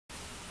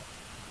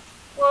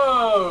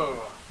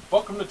Whoa!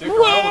 Welcome to Dick Around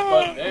with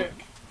Bud and Nick.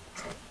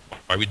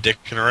 Are we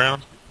dicking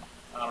around?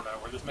 I don't know,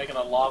 we're just making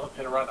a lava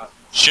pit around a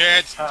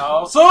Shit!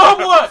 house. Oh,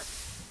 what?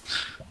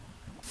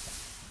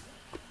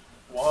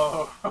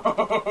 Whoa.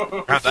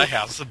 Around that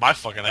house. This is my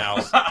fucking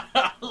house.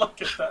 Look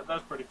at that,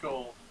 that's pretty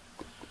cool.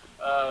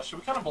 Should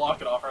we kind of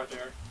block it off right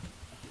there?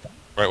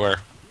 Right where?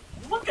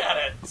 Look at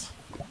it!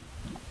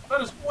 That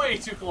is way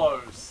too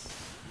close.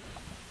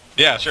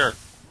 Yeah, sure.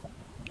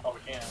 Oh, we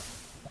can't.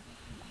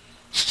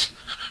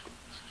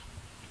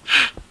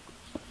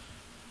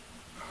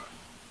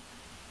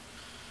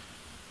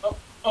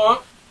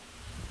 Oh!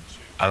 Shoot.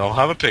 I don't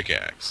have a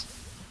pickaxe.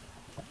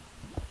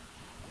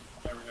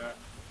 There we go.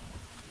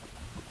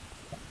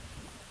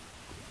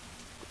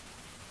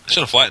 I should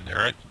have flattened it,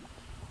 right?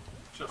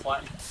 Should have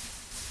flattened.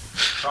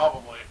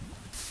 Probably.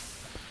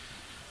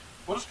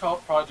 We'll just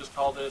probably just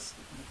call this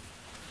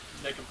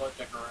Nick and Butt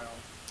Dick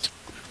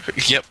Around.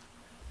 Yep.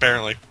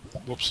 Apparently.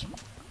 Whoops.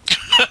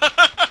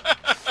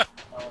 I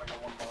want to go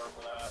one more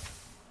for that.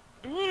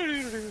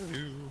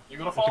 You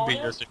gonna fall in?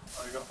 Are you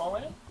gonna fall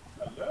in?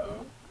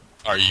 Hello?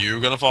 Are you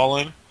gonna fall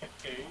in?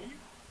 Hey.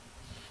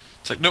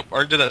 It's like, nope, I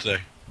already did that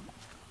today.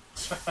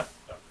 No.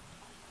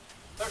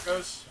 There it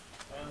goes.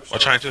 While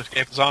trying to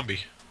escape the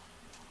zombie.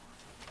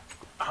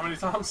 How many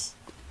times?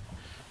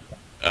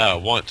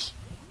 Once.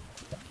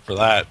 For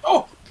that.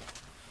 Oh!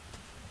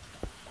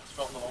 Just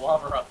fell into the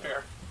lava right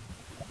there.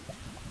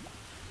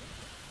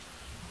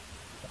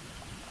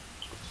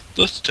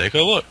 Let's take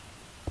a look.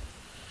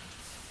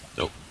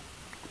 Nope.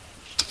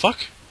 What the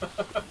fuck?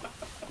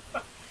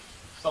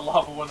 The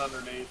lava went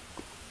underneath.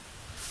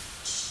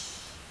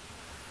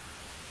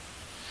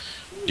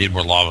 Need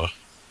more lava.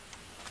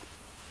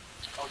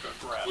 I'll go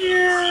grab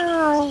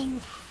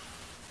it.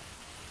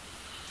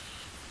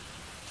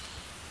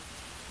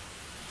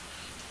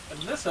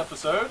 In this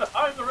episode,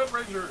 I'm the Red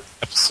Ranger.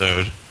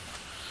 Episode.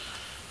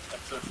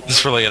 Episode 4. Is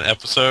this really an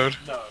episode?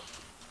 No.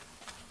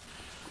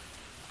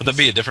 Would that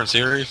be a different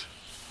series?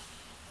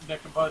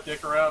 Nick and Bud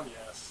Dick Around,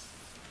 yes.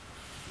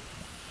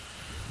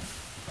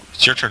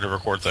 It's your turn to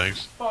record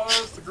things.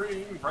 Buzz the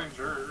Green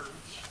Ranger.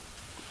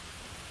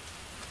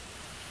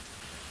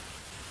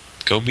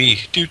 Go me.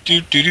 Do do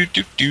do do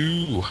do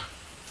do.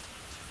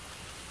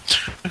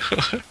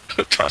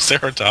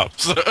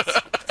 Triceratops.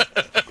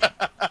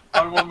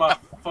 Probably one of my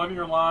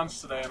funnier lines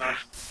today, and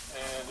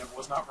it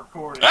was not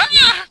recorded.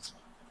 Ah!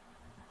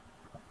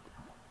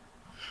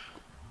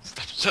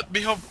 Stop setting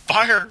me on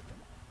fire.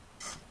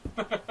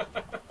 Shit.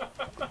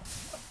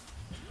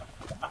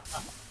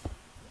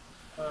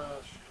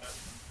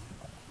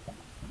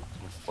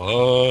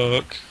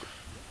 Fuck.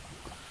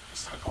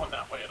 It's not going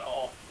that way at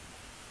all.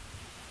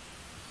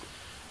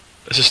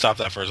 Let's just stop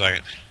that for a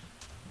second.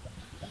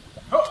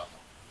 Oh!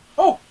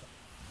 What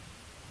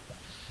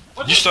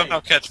You hit somehow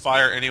me? catch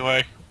fire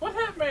anyway? What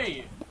hit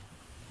me?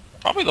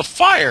 Probably the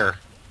fire.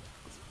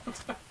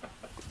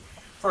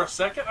 For a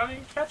second, I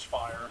didn't catch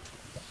fire.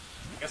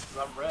 I guess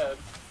because I'm red.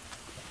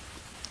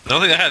 I don't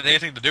think that had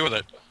anything to do with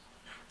it.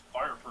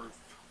 Fireproof.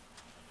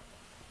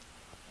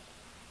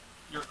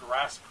 You're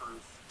grass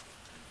proof.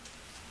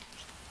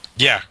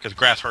 Yeah, because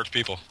grass hurts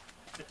people.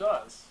 It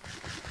does.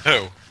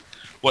 Who?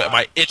 What, am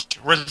I itch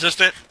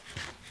resistant?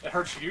 It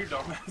hurts you,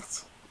 don't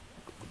it?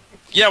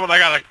 Yeah, but I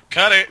gotta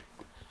cut it.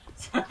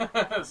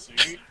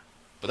 See?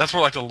 But that's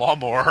more like the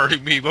lawnmower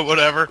hurting me, but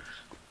whatever.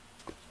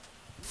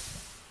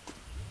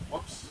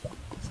 Whoops.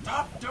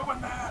 Stop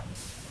doing that!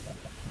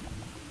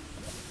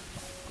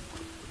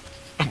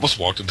 I almost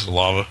walked into the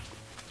lava.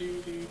 Do,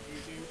 do, do, do,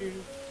 do, do,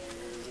 do.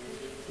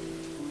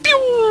 Pew!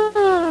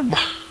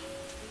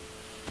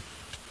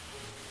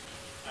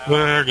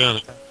 We're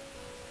gonna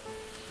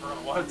We're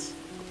gonna what?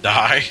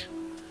 die.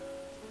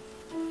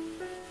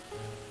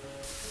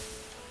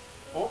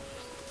 Oh.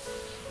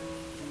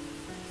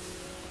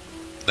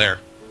 There.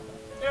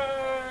 Yay!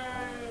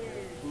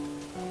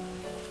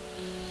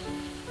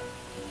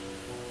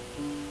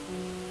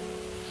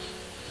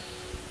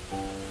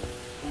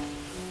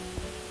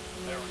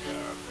 There we go.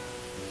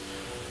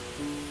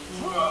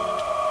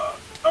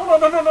 Oh,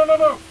 no!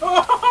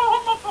 Oh,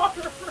 I'm on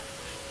fire!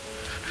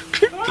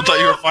 I thought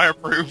you were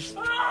fireproof.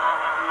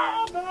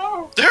 Ah,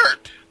 no!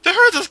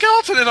 There's a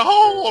skeleton in a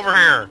hole over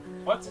here.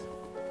 What?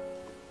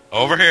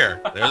 Over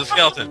here. There's a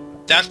skeleton.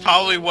 That's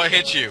probably what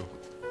hit you.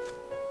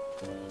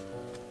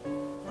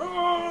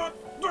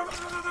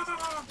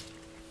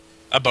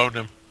 I boned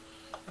him.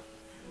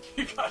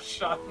 You got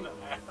shot in the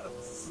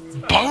ass.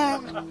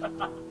 Bone?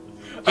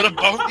 Gonna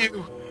bone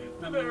you.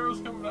 The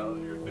arrow's coming out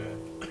of your dick.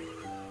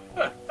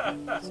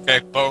 Okay,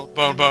 bone.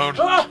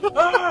 Ah!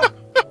 Ah!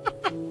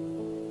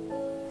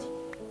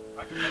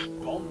 I can make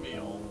bone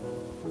meal.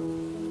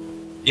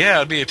 Yeah,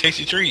 it'd be a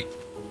tasty treat.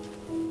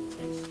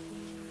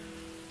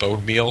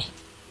 Bone meal.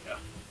 Yeah.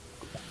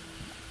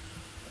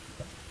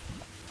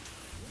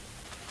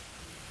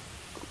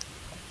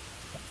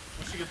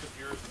 We should get the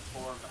viewers to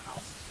tour of the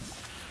house.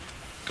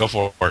 Go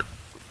for it.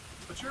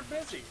 But you're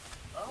busy.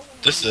 Oh,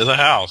 This is a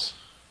house.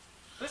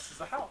 This is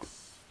the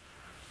house.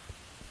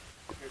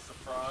 Here's the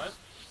front.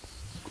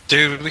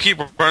 Dude, we keep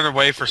running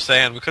away for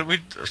sand.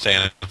 Or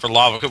sand for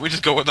lava? Could we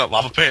just go in that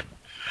lava pit?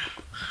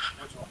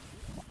 Which one?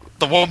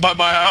 The one by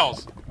my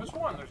house. Which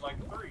one? There's like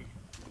 3.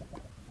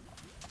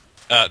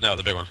 No,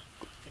 the big one.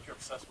 I think you're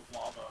obsessed with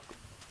lava.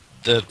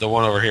 The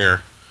one over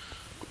here.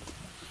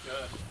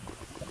 Good.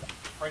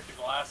 Break the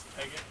glass and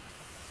take it.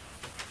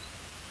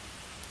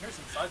 Here's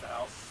inside the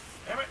house.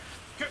 Damn it!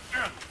 Get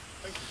in!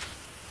 Thank you.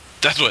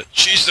 That's what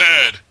she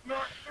said.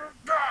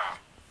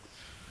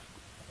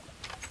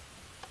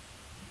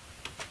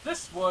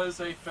 This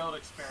was a failed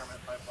experiment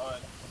by Bud.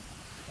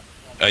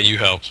 You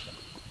helped.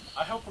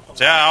 I helped with the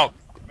Stay out.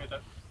 Made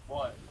that.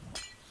 What? Oh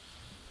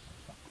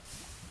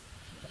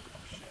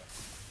shit.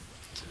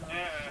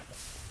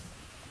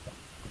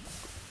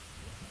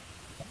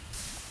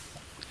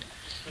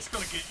 It's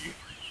gonna get you.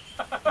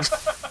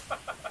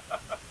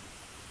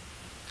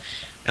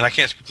 And I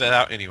can't scoop that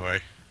out anyway.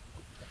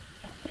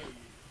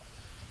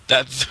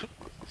 That's...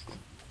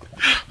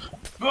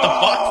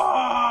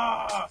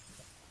 Ah!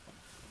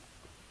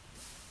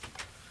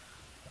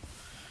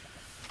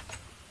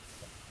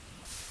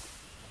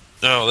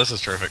 Oh, this is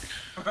terrific.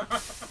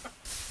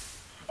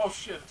 Oh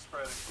shit, it's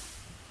spreading.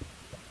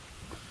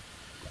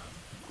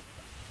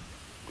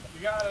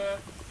 You got it.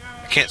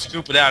 I can't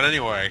scoop it out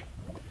anyway.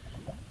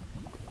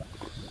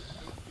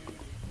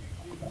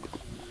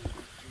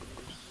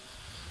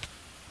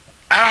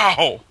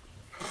 Ow!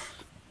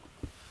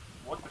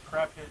 What the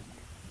crap hit you?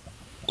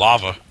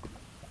 Lava. I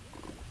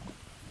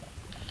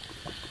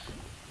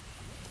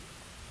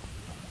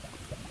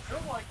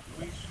feel like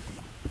we should be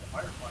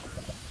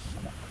firefighters.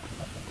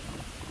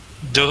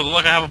 Does it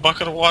look I have a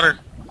bucket of water?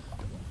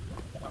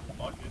 A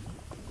bucket.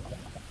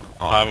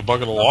 I'll have a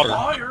bucket of water.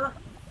 Fire!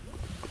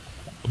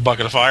 A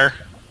bucket of fire.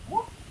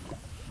 Whoop.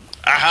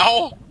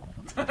 Ow!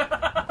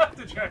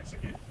 Did you actually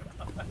get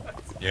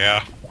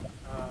Yeah.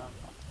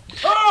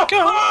 Oh! Go.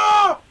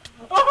 Oh!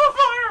 Oh,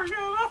 fire again!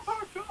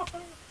 Oh, God!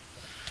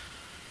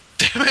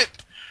 Damn it!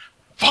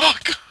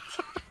 Fuck!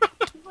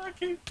 I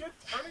keep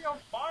turning on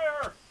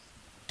fire!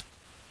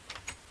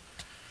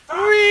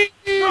 Whee!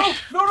 No!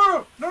 No!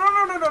 No! No!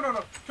 No! No! No! No!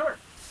 No! Come here!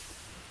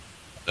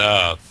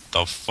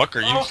 The fuck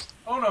are you? Oh!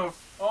 Oh no!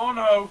 Oh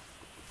no!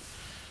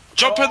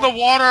 Jump in the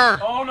water!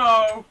 Oh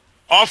no!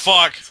 Oh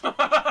fuck!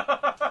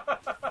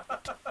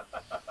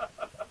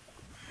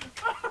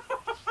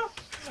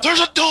 There's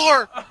a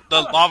door!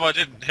 The lava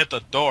didn't hit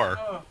the door.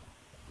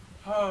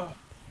 I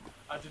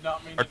did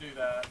not mean to do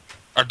that.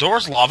 Are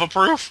doors lava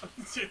proof?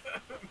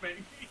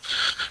 Maybe.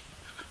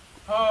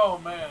 Oh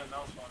man,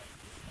 that was funny.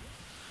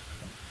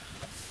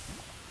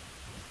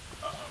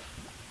 Uh-oh.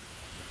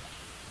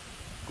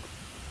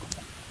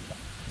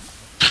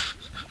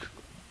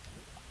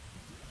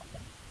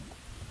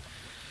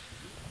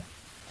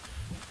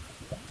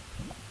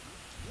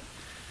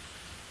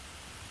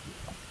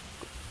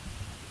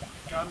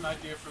 Got an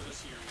idea for the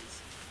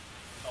series.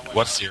 Oh, wait,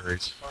 What I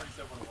series? already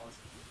said what it was.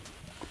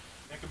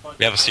 Nick and Bud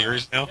We have a Dick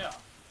series Around. now? Yeah.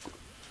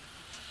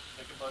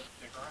 Nick and Bud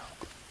Dick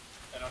Around.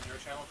 And on your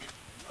channel, be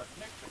Bud and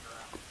Nick Dick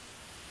Around.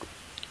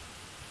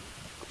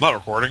 I'm not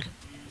recording. You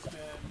spin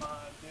my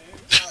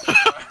dick.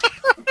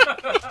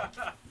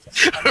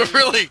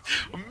 Really?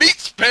 Meat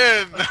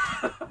spin!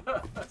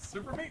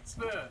 Super meat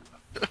spin.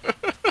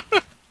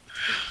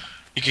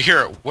 You can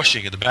hear it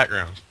whooshing in the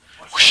background.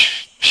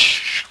 Whoosh,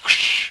 whoosh,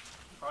 whoosh.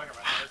 Probably got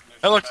my air conditioner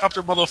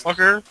Helicopter, back.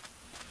 motherfucker.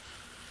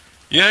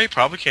 Yeah, you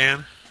probably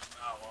can.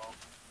 Oh well.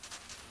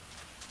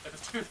 If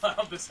it's too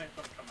loud, this ain't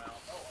gonna come out.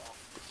 Oh well.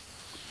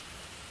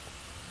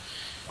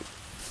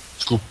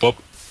 Scoop up.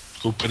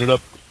 Scooping it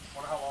up.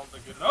 Wonder how long they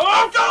get.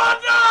 Oh God,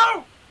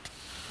 no!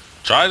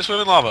 Try to swim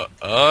in lava.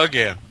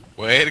 Again.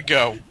 Way to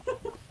go.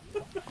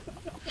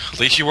 At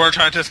least you weren't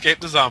trying to escape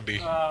the zombie.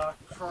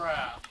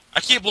 Crap. I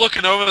keep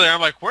looking over there. I'm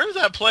like, where's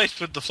that place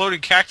with the floating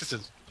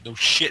cactuses? No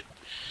shit.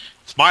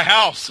 It's my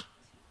house.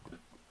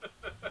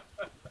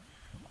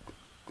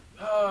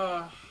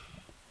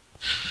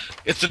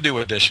 It's a new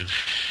edition.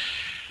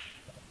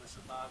 This is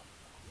not.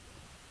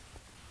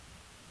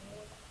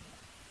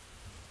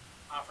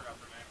 I forgot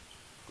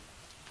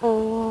their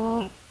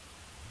name.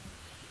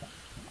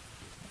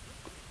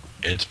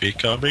 It's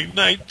becoming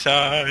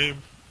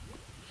nighttime.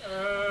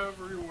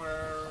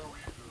 Everywhere we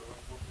go.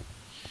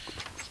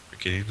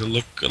 Beginning to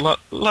look a lot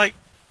like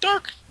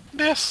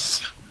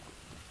darkness.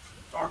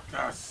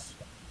 Darkness.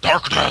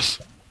 Darkness.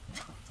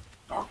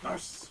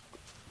 Darkness.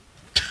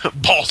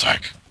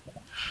 Ballsack.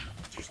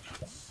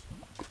 Distance.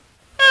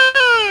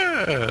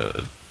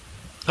 I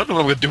don't know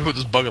what I'm going to do with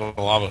this bucket of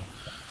lava.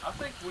 I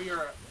think we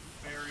are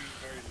very,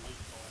 very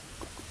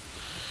lethal.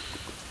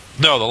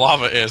 No, the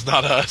lava is,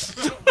 not us.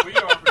 We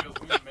are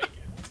because we make it.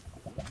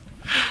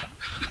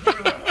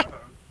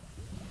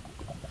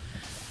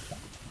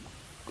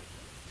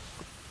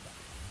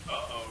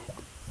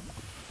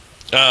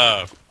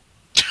 Uh.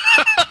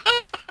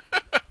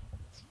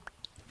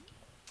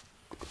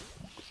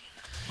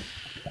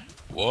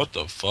 What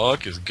the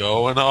fuck is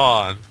going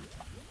on?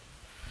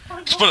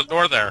 Just put a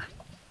door there.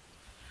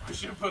 I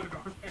should have put it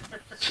over there.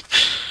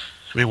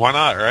 I mean, why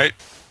not, right?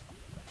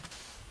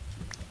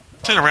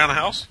 It's in around the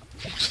house.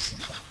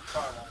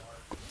 Probably won't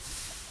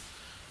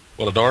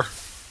What, a door?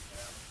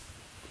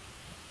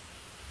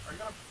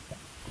 Yeah.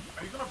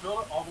 Are you gonna build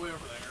it all the way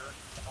over there?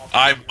 All the way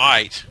I here?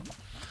 might.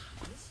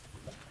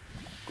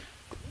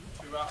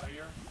 Two out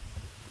here.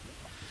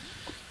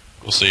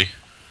 We'll see.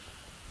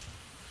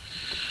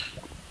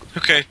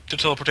 Okay, to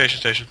teleportation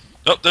station.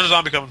 Oh, there's a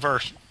zombie coming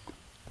first.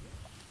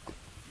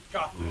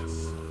 Got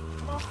this.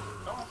 Come on,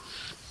 come on.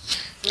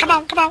 So Come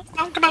on, come on, come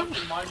on, come on. the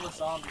mindless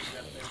zombies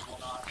that they will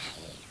not.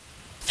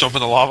 Jump in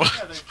the lava.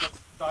 Yeah, they just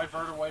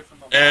divert away from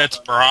the lava. It's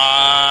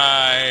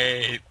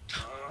bright.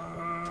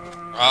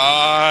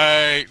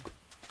 Right.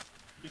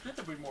 You think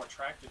they'd be more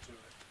attracted to it?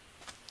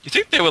 You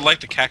think they would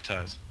like the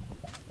cacti?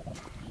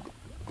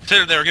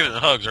 Considering they were giving it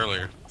hugs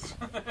earlier.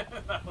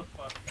 That was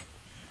funny.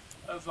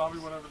 That zombie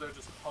went over there,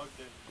 just hugged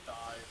it and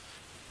died.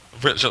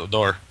 Britt, shut the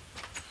door.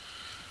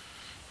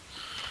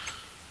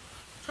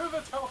 To the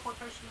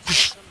teleportation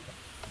station.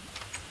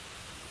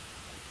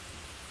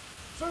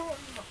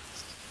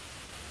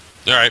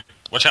 Alright,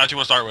 which house you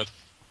want to start with?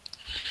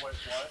 Wait,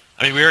 what?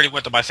 I mean, we already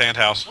went to my sand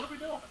house. What are we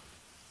doing?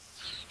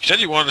 You said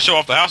you wanted to show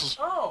off the houses.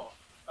 Oh!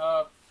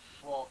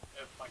 Well,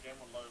 if my game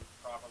would load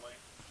properly.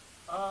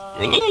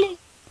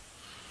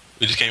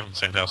 We just came from the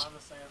sand house. On the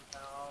sand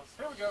house.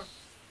 Here we go.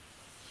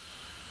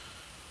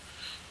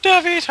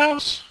 Davy's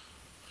house.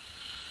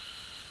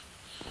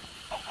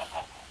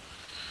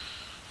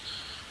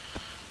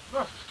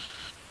 Look.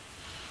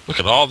 Look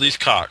at all these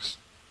cocks.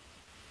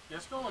 Yeah,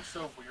 it's gonna look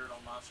so weird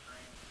on my screen.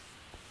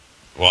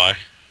 Why?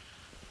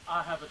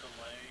 I have a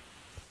delay.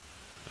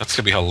 That's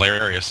gonna be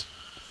hilarious.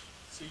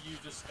 See you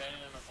just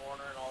standing in a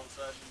corner and all of a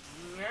sudden...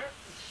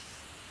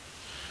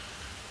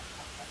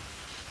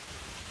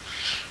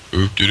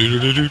 Ooh,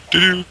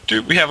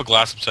 do. We have a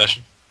glass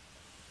obsession.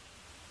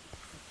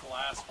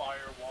 Glass,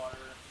 fire, water,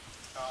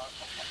 cock.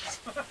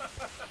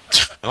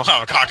 I don't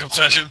have a cock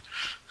obsession.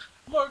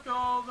 Look at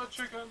all the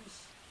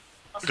chickens.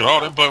 Look at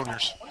all them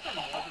boners. Wasn't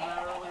there more than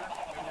that earlier?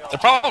 Maybe They're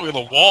probably on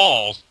the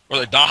walls where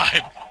they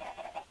died.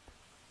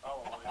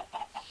 Probably.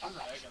 There's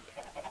an egg in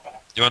there.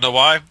 You wanna know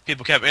why?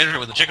 People kept entering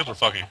when the chickens were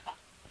fucking.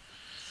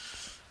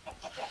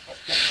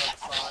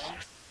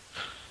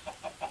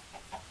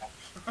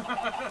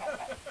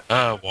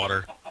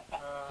 Water.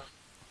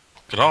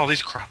 Look at all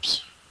these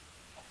crops.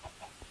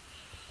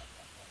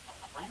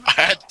 I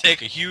had to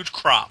take a huge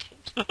crop.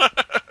 Oh,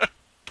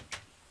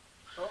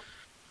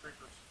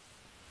 creepers.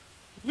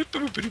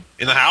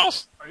 In the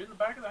house? Are you in the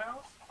back of the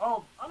house?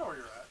 Oh, I know where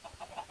you're at.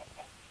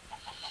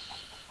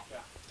 Yeah.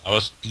 I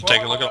was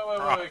taking a look at.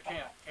 Wait,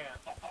 can't.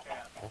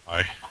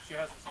 Why? She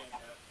hasn't seen it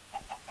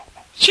yet.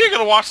 She ain't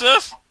gonna watch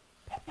this.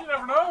 You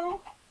never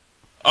know.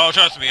 Oh,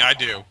 trust me, I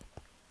do.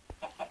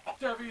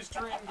 Debbie's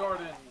dream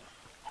garden.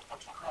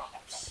 Bunch of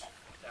crops.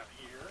 Down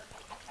here.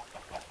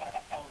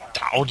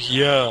 Down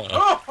here.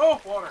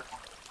 Oh, water.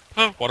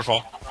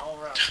 Waterfall. All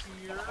around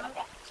here.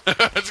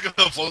 It's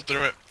gonna float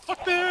through it.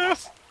 Fuck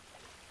this.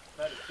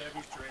 That is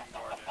Debbie's dream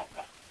garden.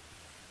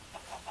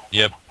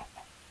 Yep.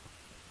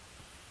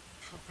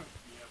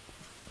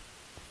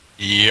 Yep.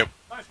 Yep.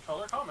 Nice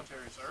color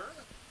commentary, sir.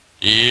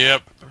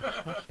 Yep.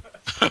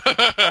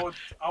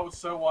 I would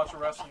so watch a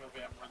wrestling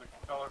event where the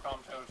color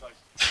commentary was like,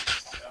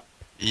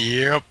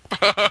 Yep.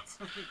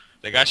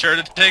 They got sure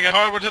to take a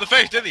hard one to the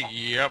face, didn't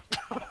he? Yep.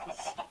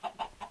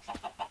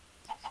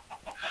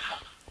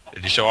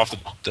 Did you show off the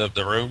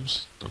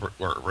rooms? The room?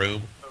 The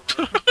room.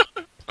 Here's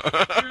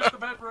the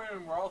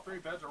bedroom where all three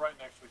beds are right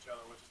next to each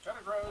other, which is kind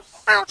of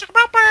gross.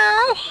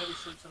 Debbie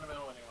sleeps in the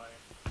middle anyway.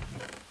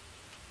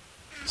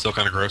 Still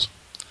kind of gross.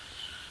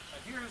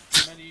 And here's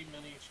the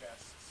many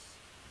chests.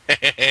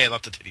 Hey,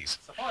 lots of titties.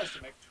 Supplies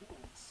to make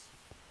tools.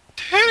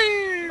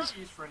 Titties! Not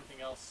used for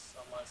anything else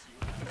unless you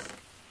ask.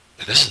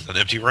 This is an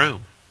empty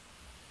room.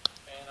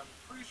 And I'm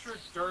pretty sure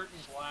dirt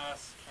and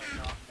glass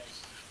cannot make.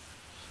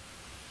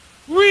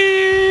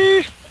 Whee!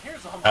 And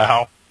here's all my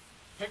Ow.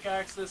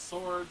 pickaxes,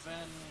 swords,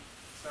 and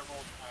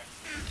several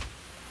axes.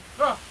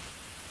 Ah!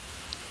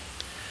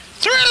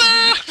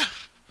 Thriller!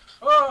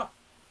 Ah!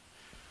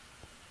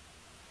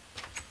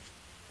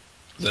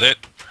 Is that it?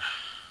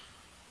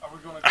 Are we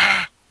going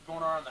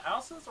around the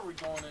houses, or are we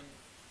going in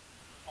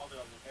all the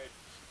other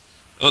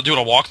locations? Doing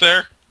a walk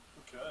there?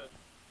 We could.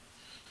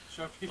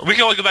 Show people. We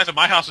can always go back to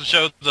my house and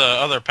show the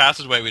other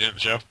passageway we didn't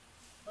show.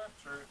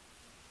 That's true.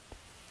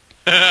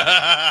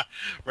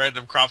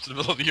 Random crops in the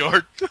middle of the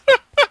yard. And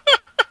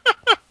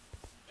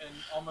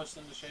almost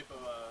in the shape of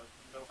a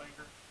middle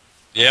finger.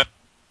 Yep.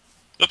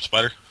 Oops,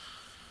 spider.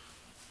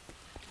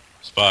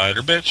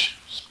 Spider bitch.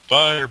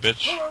 Spider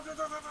bitch.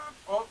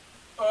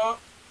 Oh,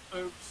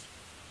 oops.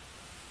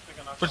 I think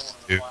I knocked down one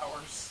of the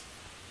flowers.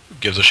 Who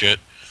gives a shit?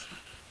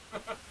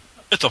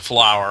 It's a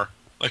flower.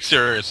 Like,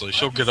 seriously,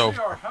 she'll get over.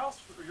 Your house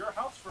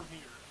from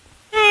here.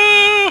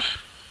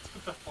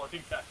 The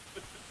floating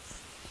cactus.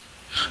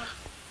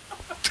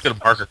 It's gonna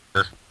mark her.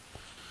 Yep.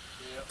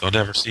 They'll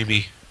never see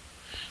me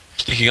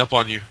sneaking up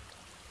on you.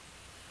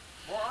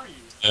 Where are you?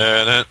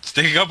 And then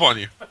sneaking up on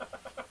you.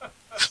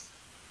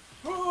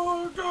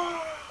 Oh,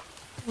 God!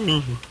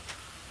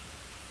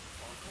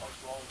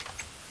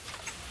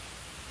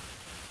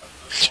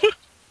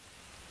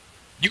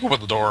 You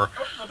open the door.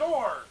 Open the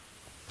door!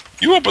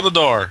 You open the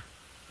door.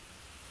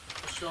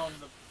 Just showing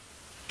the...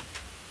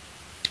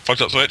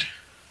 Fucked up switch.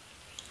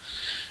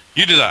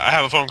 You do that. I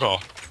have a phone call.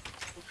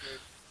 Okay.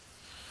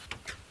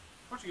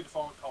 Of course you get a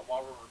phone call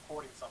while we're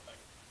recording something.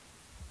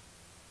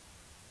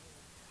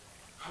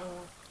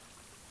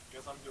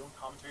 Guess I'm doing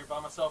commentary by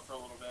myself for a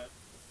little bit.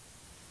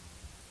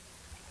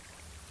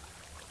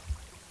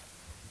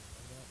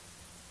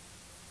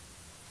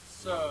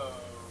 So...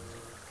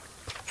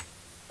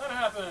 That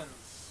happens!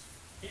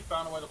 He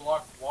found a way to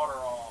block water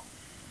off.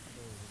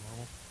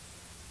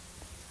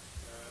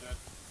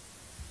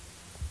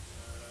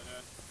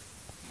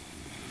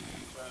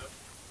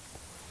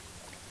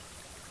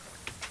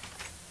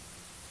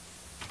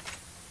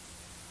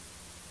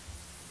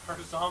 Heard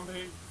a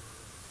zombie?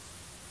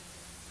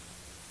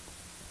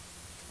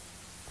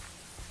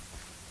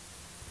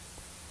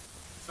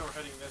 So we're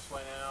heading this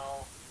way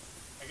now.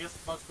 I guess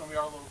the bug's gonna be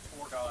our little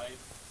tour guide.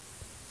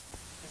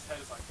 His head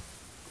is like...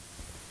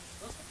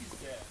 looks like he's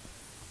dead.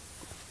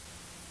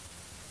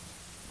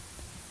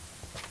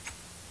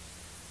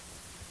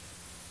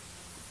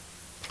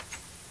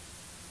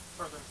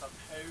 Further in some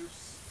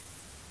house.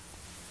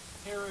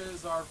 Here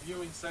is our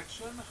viewing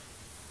section.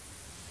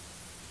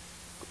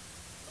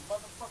 The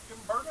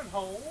motherfucking burning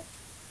hole.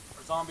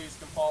 Where zombies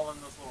can fall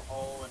in this little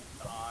hole and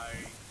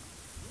die.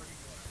 Where are you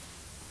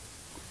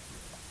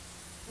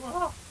going?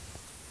 Whoa.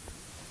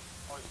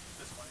 Always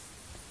this way.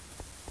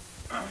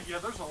 Yeah,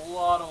 there's a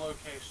lot of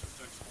locations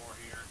to explore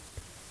here.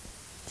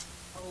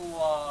 A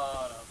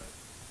lot of it.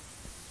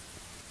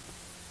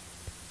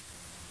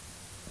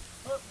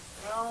 Up,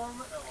 down,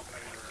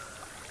 elevator.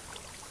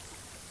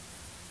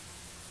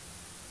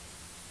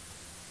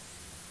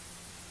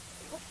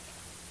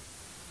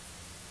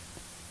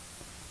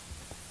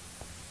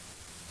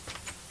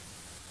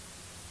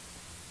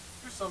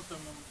 Here's something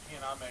he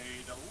and I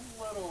made a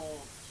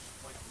little,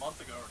 like a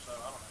month ago or so.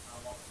 I don't know how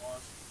long it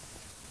was.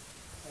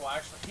 Well,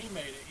 actually, he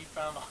made it. He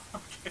found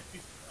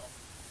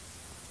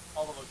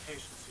all the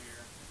locations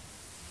here.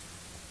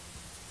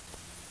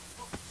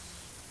 Oops.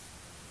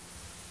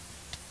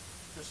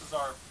 This is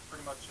our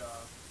pretty much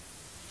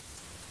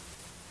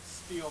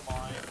steel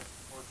mine,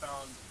 where we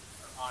found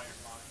our iron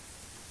mine.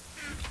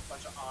 A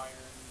bunch of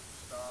iron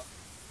stuff.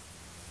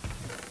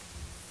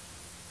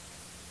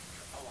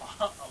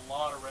 A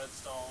lot of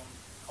redstone,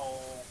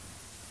 coal,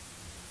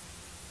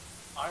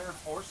 iron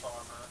horse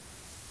armor.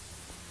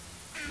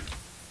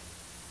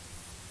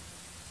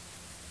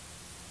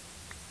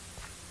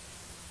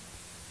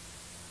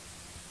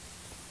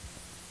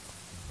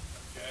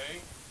 Okay,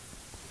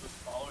 we'll just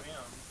follow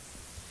him.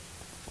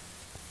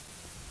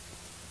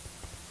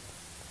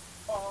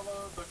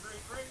 Follow the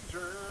Green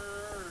Ranger.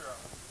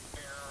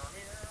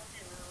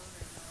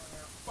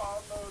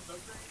 Follow the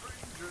Green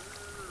Ranger.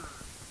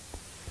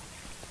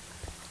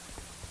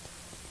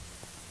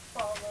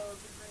 Follow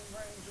the Green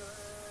Ranger.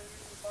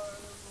 Follow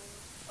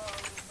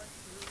the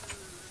Ranger.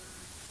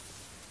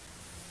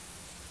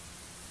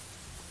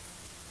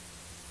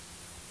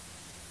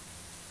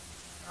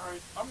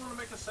 Alright, I'm going to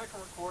make a second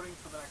recording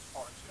for the next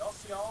part. So I'll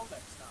see y'all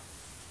next time.